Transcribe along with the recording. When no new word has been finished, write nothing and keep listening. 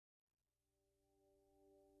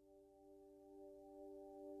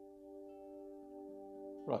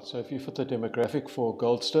Right, so if you fit the demographic for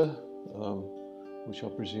Goldster, which I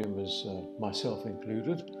presume is myself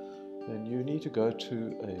included, then you need to go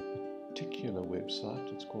to a particular website.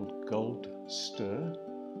 It's called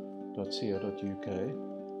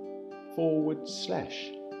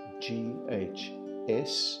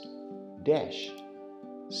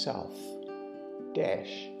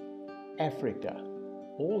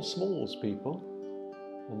All smalls, people.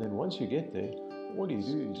 And then once you get there, all you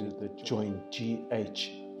do is the join GHS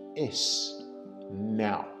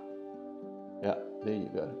now. Yeah, there you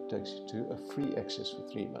go. It takes you to a free access for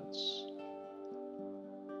 3 months.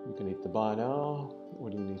 You can hit the buy now.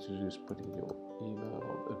 All you need to do is put in your email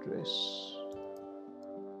address.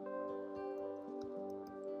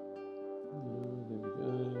 There we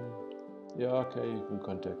go. Yeah, okay, you can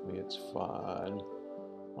contact me, it's fine.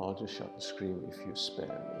 I'll just shut the screen if you spam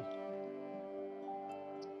me.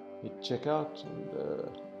 Hit checkout and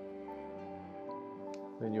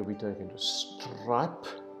then you'll be taken to Stripe.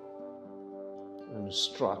 And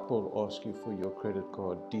Stripe will ask you for your credit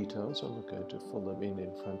card details. I'm going to fill them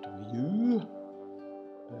in front of you.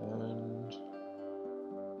 And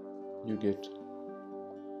you get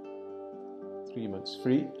 3 months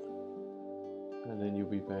free. And then you'll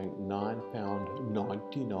be paying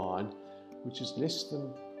 £9.99, which is less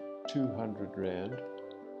than 200 Rand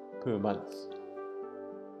per month.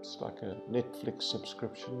 It's like a Netflix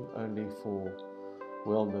subscription, only for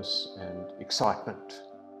wellness and excitement.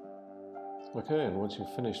 Okay, and once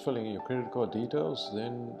you've finished filling in your credit card details,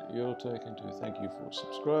 then you're taken to thank you for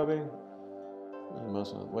subscribing. You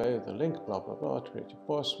must not waive the link, blah blah blah, to create your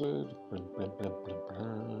password. Blah, blah, blah, blah,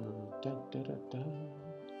 blah. Da, da, da, da.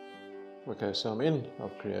 Okay, so I'm in.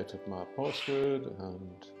 I've created my password,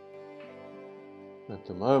 and at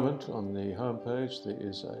the moment on the home page there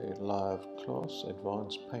is a live class,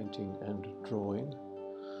 Advanced Painting and Drawing.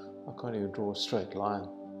 I can't even draw a straight line,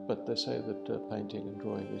 but they say that painting and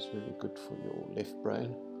drawing is really good for your left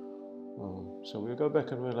brain. So we'll go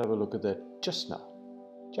back and we'll have a look at that just now.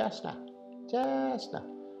 So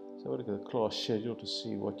we'll look at the class schedule to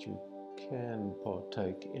see what you can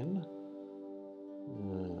partake in.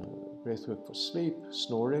 Breathwork for sleep,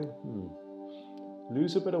 snoring.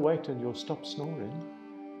 Lose a bit of weight and you'll stop snoring.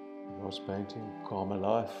 Advanced painting, calmer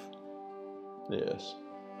life. Yes,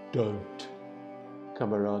 don't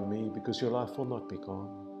come around me because your life will not be calm.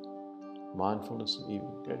 Mindfulness and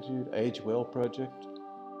evening gratitude, age well project.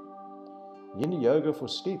 Yin yoga for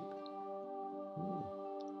sleep.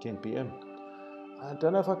 10 p.m. I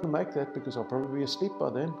don't know if I can make that because I'll probably be asleep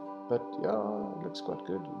by then. But yeah, it looks quite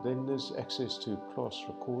good. Then there's access to class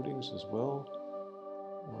recordings as well.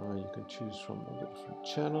 You can choose from all the different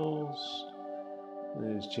channels.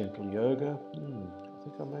 There's gentle yoga. I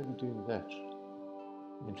think I may be doing that.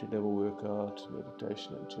 Entry level workout,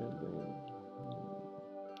 meditation and journaling,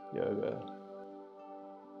 yoga.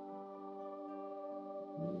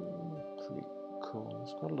 Pretty cool.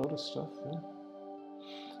 There's quite a lot of stuff.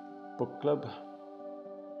 Book club.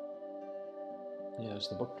 Here's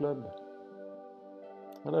the book club.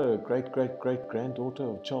 Hello, great-great-great-granddaughter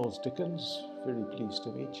of Charles Dickens. Very pleased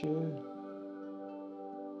to meet you.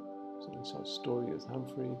 It's an inside story with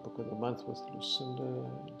Humphrey. Book of the month with Lucinda.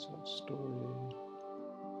 Inside story.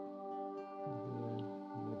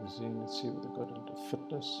 Magazine. Let's see what they've got into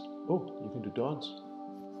fitness. Oh, you can do dance.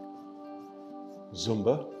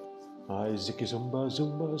 Zumba. I ziki zumba,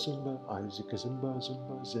 zumba, zumba. I ziki zumba,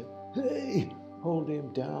 zumba, zumba. Hey, hold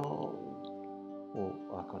him down. Or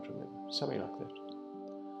I can't remember. Something like that.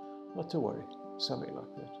 Not to worry, something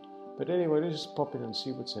like that. But anyway, let's just pop in and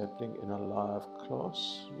see what's happening in a live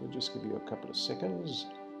class. We'll just give you a couple of seconds.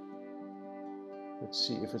 Let's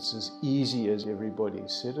see if it's as easy as everybody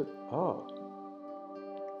said it. Go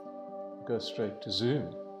straight to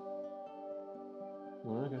Zoom.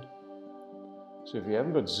 Okay. So if you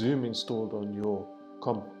haven't got Zoom installed on your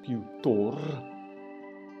computer,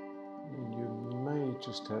 you may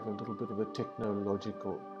just have a little bit of a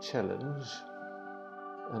technological challenge.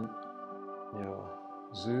 And yeah,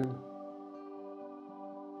 Zoom.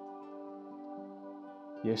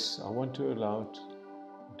 Yes, I want to allow it.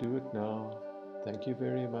 Do it now. Thank you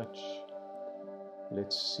very much.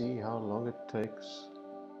 Let's see how long it takes.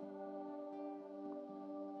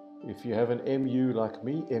 If you have an MU like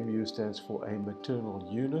me, MU stands for a maternal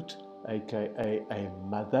unit, aka a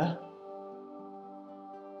mother.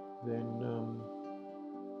 Then,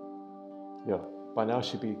 yeah, by now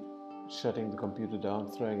she'd be shutting the computer down,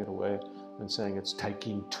 throwing it away, and saying it's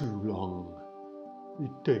taking too long.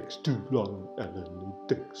 It takes too long, Alan, it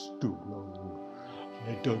takes too long.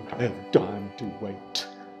 I don't have time to wait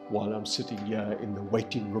while I'm sitting here in the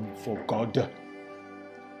waiting room for God. Oh,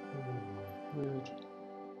 word.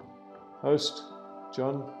 Host,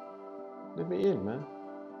 John, let me in, man.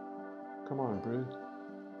 Come on, Brew.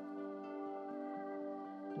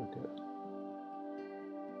 Okay.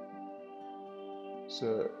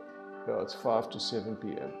 So, yeah, it's 5 to 7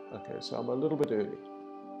 p.m. Okay, so I'm a little bit early.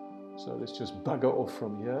 So let's just bugger off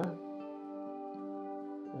from here.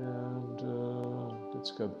 And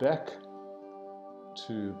let's go back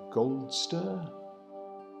to Goldster.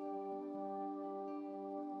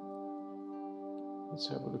 Let's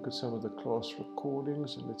have a look at some of the class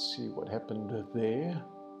recordings and let's see what happened there.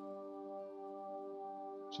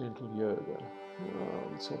 Gentle yoga. Well,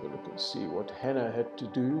 let's have a look and see what Hannah had to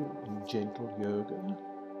do in gentle yoga.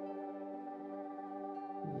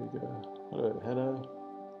 There we go. Hello, Hannah.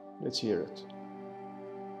 Let's hear it.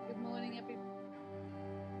 Good morning,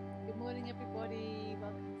 everybody.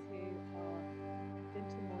 Welcome to our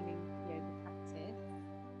gentle morning yoga practice.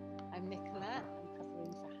 I'm Nicola. I'm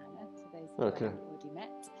covering for Hannah. So those who I haven't already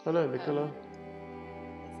met. Hello, Nicola.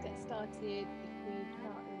 Let's get started. If we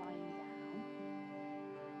start lying down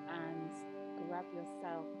and grab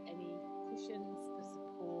yourself any cushions for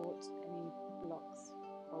support, any blocks,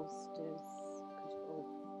 bolsters, or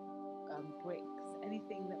bricks,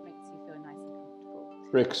 anything that makes you feel nice and comfortable.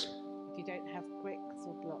 Bricks. If you don't have bricks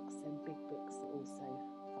or blocks, then big books are also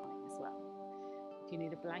fine as well. If you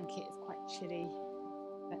need a blanket, it's quite chilly.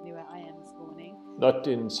 Certainly where I am this morning. Not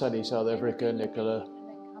in sunny South Africa, Nicola. And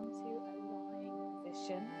then come to a lying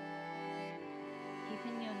position,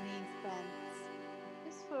 keeping your knees bent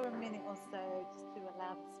just for a minute or so, just to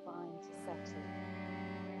allow the spine to settle.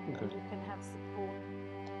 Okay. You can have support.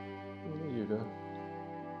 Well, there you go.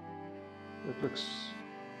 It looks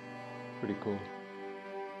pretty cool.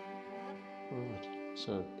 Right.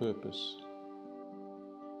 So purpose.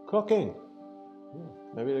 Cooking. Yeah,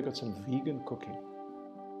 maybe they got some vegan cooking.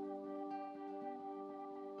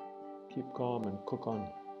 Keep calm and cook on.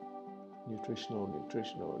 Nutritional.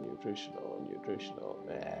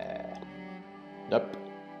 Nah. Nope.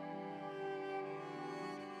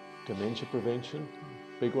 Dementia prevention.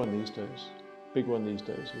 Big one these days. You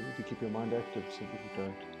need to keep your mind active so that you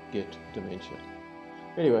don't get dementia.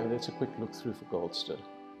 Anyway, that's a quick look through for Goldster.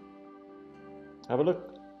 Have a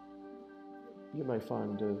look. You may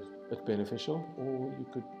find it beneficial, or you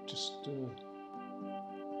could just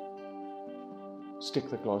stick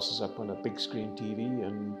the glasses up on a big screen TV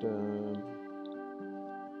and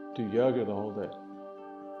do yoga the whole day.